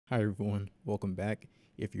Hi everyone, welcome back.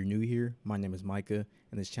 If you're new here, my name is Micah,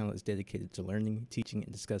 and this channel is dedicated to learning, teaching,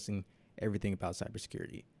 and discussing everything about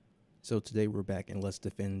cybersecurity. So today we're back in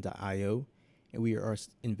LetsDefend.io, and we are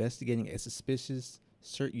investigating a suspicious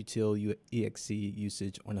Certutil.exe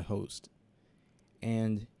usage on a host.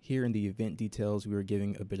 And here in the event details, we are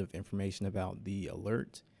giving a bit of information about the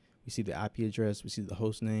alert. We see the IP address, we see the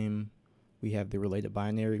host name, we have the related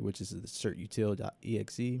binary, which is the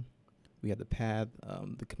Certutil.exe. We have the path,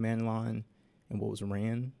 the command line, and what was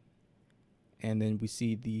ran. And then we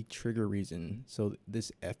see the trigger reason. So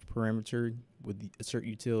this F parameter with the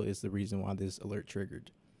Certutil is the reason why this alert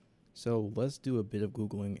triggered. So let's do a bit of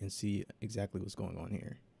Googling and see exactly what's going on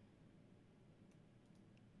here.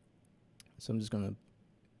 So I'm just going to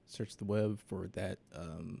search the web for that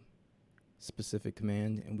specific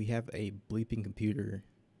command. And we have a bleeping computer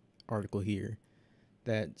article here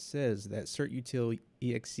that says that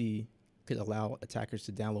Certutil.exe could allow attackers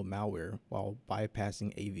to download malware while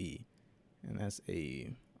bypassing AV. And that's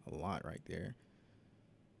a lot right there.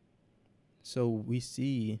 So we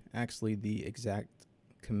see actually the exact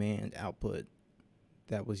command output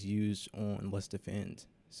that was used on LetsDefend.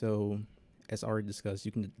 So as already discussed,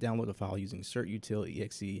 you can download a file using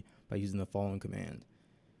Certutil.exe by using the following command.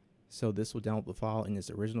 So this will download the file in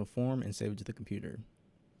its original form and save it to the computer.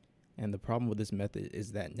 And the problem with this method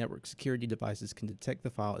is that network security devices can detect the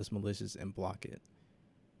file as malicious and block it.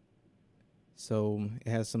 So it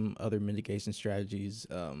has some other mitigation strategies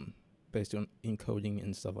based on encoding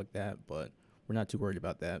and stuff like that, but we're not too worried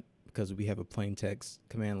about that because we have a plain text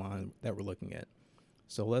command line that we're looking at.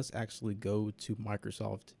 So let's actually go to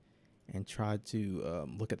Microsoft and try to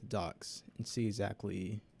look at the docs and see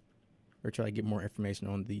exactly, or try to get more information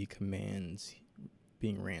on the commands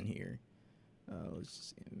being ran here. Let's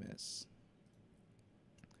just MS.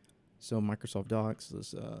 So Microsoft Docs,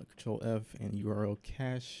 let's Control F and URL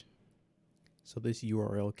cache. So this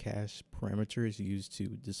URL cache parameter is used to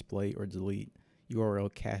display or delete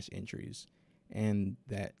URL cache entries. And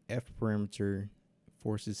that F parameter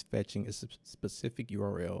forces fetching a specific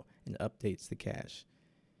URL and updates the cache.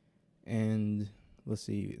 And let's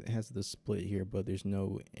see, it has the split here, but there's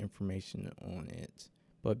no information on it.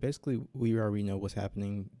 But basically, we already know what's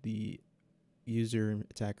happening. The user,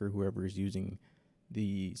 attacker, whoever is using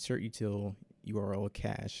the Certutil URL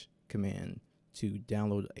cache command to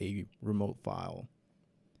download a remote file.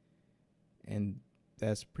 And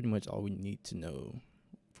that's pretty much all we need to know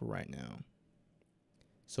for right now.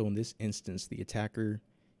 So in this instance, the attacker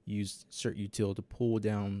used Certutil to pull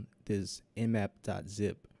down this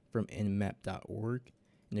nmap.zip from nmap.org.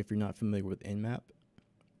 And if you're not familiar with nmap,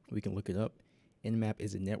 we can look it up. Nmap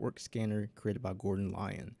is a network scanner created by Gordon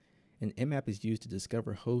Lyon. An nmap is used to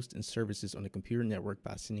discover hosts and services on a computer network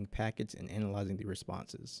by sending packets and analyzing the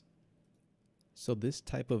responses. So this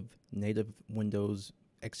type of native Windows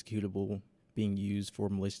executable being used for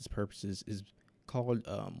malicious purposes is called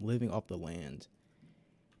living off the land.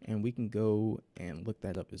 And we can go and look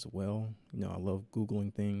that up as well. You know, I love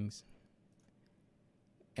Googling things.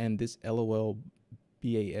 And this LOL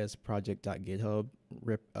BAS project.github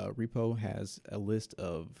repo has a list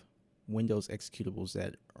of Windows executables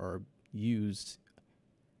that are used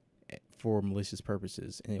for malicious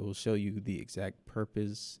purposes, and it will show you the exact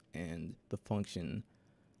purpose and the function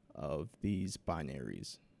of these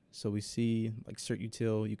binaries. So we see like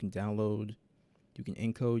Certutil, you can download, you can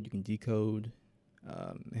encode, you can decode.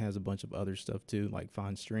 It has a bunch of other stuff too, like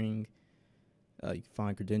find string. You can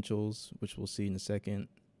find credentials, which we'll see in a second.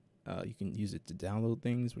 You can use it to download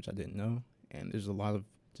things, which I didn't know. And there's a lot of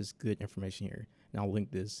just good information here. And I'll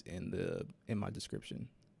link this in my description.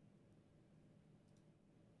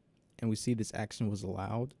 And we see this action was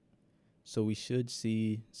allowed. So we should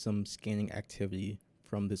see some scanning activity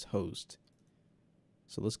from this host.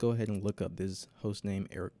 So let's go ahead and look up this host name,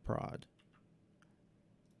 Eric Prod.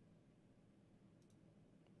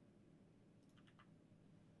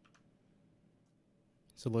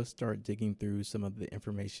 So let's start digging through some of the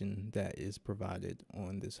information that is provided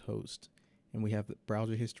on this host. And we have the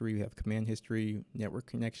browser history, we have command history, network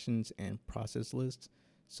connections, and process lists.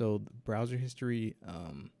 So the browser history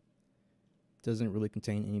doesn't really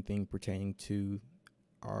contain anything pertaining to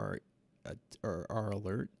our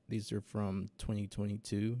alert. These are from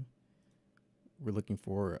 2022. We're looking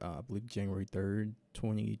for, I believe, January 3rd,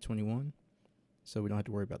 2021. So we don't have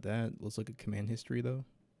to worry about that. Let's look at command history though.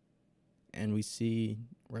 And we see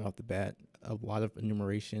right off the bat a lot of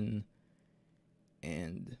enumeration,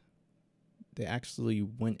 and they actually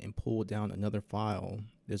went and pulled down another file,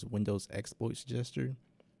 this Windows exploit suggester.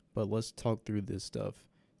 But let's talk through this stuff.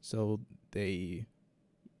 So they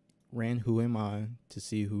ran whoami to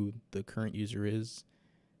see who the current user is,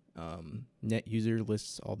 Net user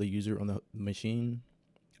lists all the user on the machine.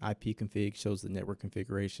 IP config shows the network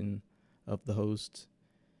configuration of the host.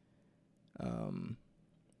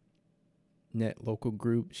 Net local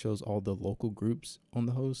group shows all the local groups on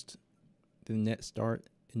the host. The net start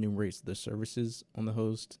enumerates the services on the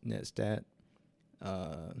host. Net stat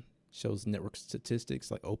shows network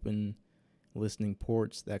statistics like open, listening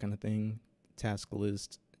ports, that kind of thing. Task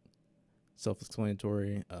list,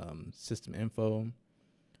 self-explanatory. System info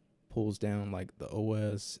pulls down like the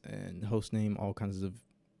OS and host name, all kinds of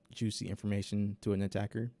juicy information to an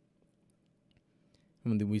attacker.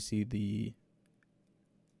 And then we see the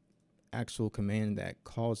actual command that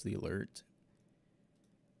caused the alert.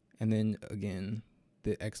 And then again,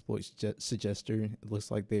 the exploit suggester, it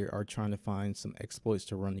looks like they are trying to find some exploits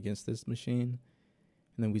to run against this machine.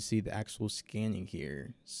 And then we see the actual scanning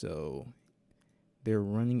here. So they're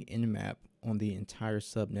running nmap on the entire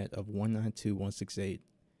subnet of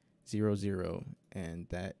 192.168.0.0, and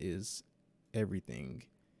that is everything.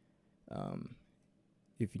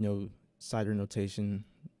 If you know CIDR notation,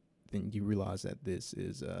 then you realize that this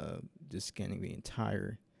is just scanning the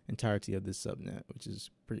entirety of this subnet, which is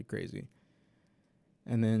pretty crazy.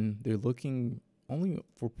 And then they're looking only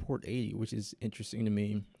for port 80, which is interesting to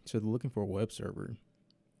me. So they're looking for a web server.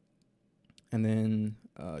 And then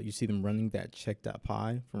you see them running that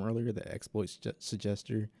check.py from earlier, the exploit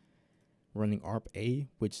suggester, running ARP-A,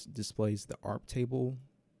 which displays the ARP table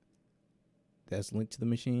that's linked to the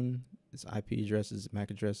machine. It's IP addresses,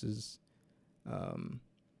 MAC addresses,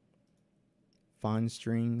 find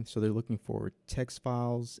string. So they're looking for text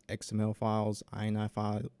files, XML files, INI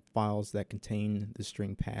files that contain the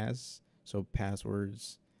string pass. So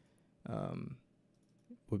passwords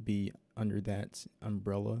would be under that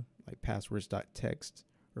umbrella, like passwords.txt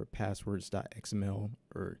or passwords.xml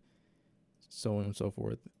or so on and so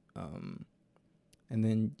forth. And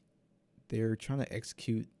then they're trying to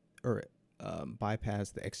execute or bypass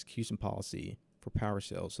the execution policy for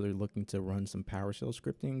PowerShell. So they're looking to run some PowerShell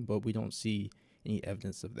scripting, but we don't see any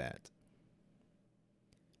evidence of that.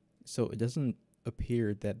 So it doesn't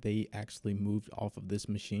appear that they actually moved off of this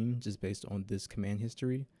machine just based on this command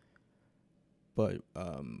history, but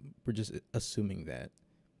we're just assuming that.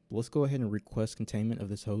 But let's go ahead and request containment of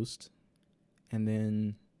this host, and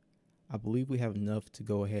then I believe we have enough to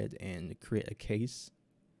go ahead and create a case.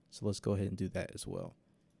 So let's go ahead and do that as well.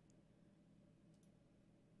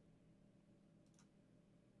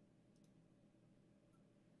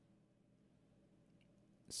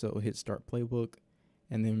 So hit start playbook,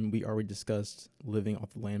 and then we already discussed living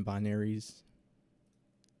off the LAN binaries.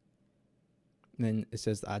 And then it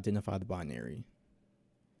says to identify the binary.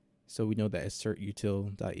 So we know that it's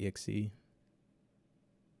Certutil.exe.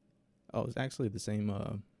 Oh, it's actually the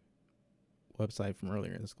same website from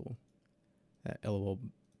earlier in school at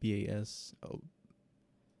LOLBAS. Oh.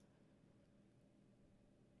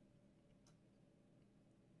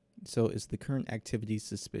 So is the current activity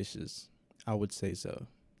suspicious? I would say so.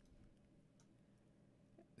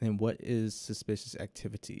 Then what is suspicious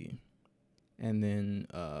activity? And then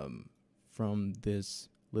from this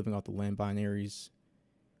living off the LAN binaries,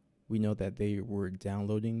 we know that they were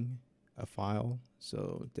downloading a file.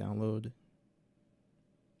 So download.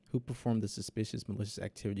 Who performed the suspicious malicious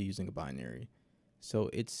activity using a binary? So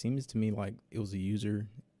it seems to me like it was a user,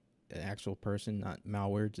 an actual person, not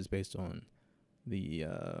malware, just based on the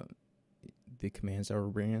commands that were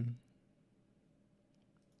ran.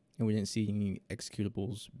 And we didn't see any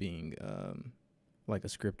executables being like a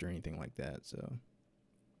script or anything like that. So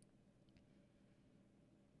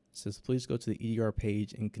it says, please go to the EDR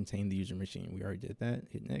page and contain the user machine. We already did that.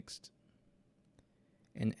 Hit next.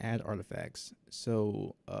 And add artifacts.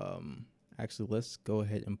 So actually, let's go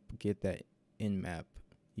ahead and get that nmap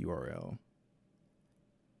URL.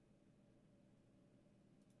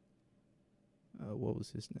 What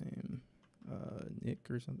was his name?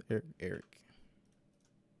 Nick or something? Eric.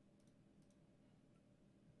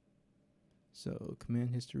 So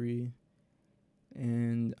command history,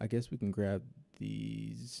 and I guess we can grab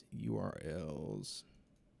these URLs.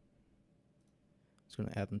 I'm just going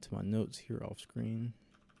to add them to my notes here off screen.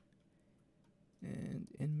 And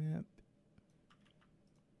nmap.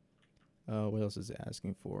 What else is it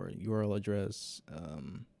asking for? URL address.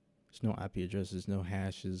 There's no IP addresses, no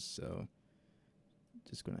hashes, so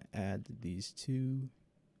just going to add these two.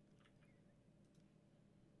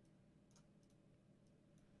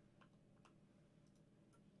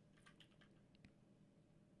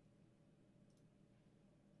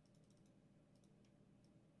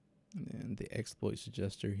 And then the exploit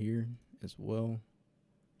suggester here as well.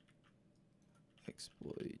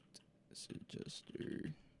 Exploit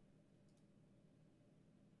suggester.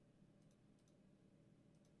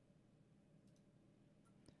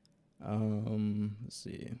 Let's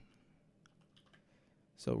see.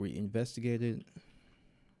 So we investigated.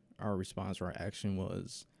 Our response or our action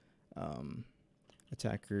was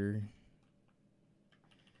attacker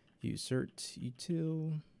use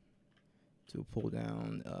Certutil to pull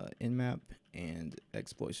down Nmap and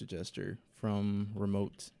exploit suggester from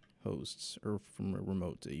remote hosts or from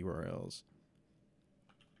remote URLs.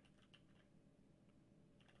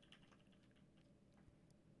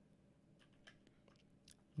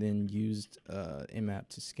 Then used Nmap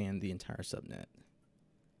to scan the entire subnet.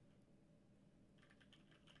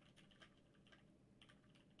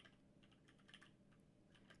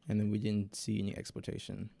 And then we didn't see any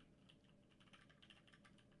exploitation.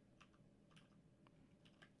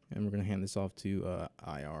 And we're going to hand this off to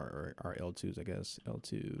IR or our L2s, I guess.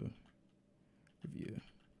 L2 review.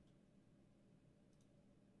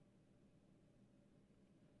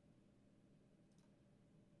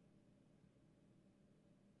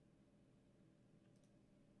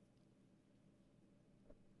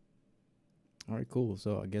 All right, cool.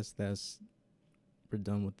 So I guess we're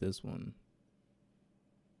done with this one.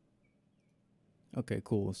 Okay,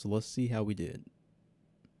 cool. So let's see how we did.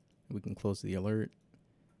 We can close the alert.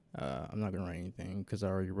 I'm not going to write anything because I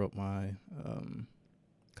already wrote my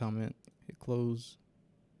comment. Hit close.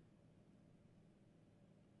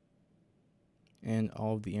 And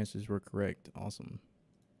all of the answers were correct. Awesome.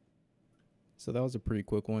 So that was a pretty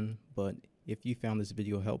quick one, but if you found this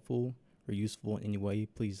video helpful or useful in any way,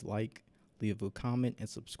 please like, leave a comment, and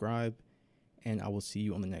subscribe, and I will see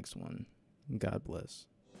you on the next one. God bless.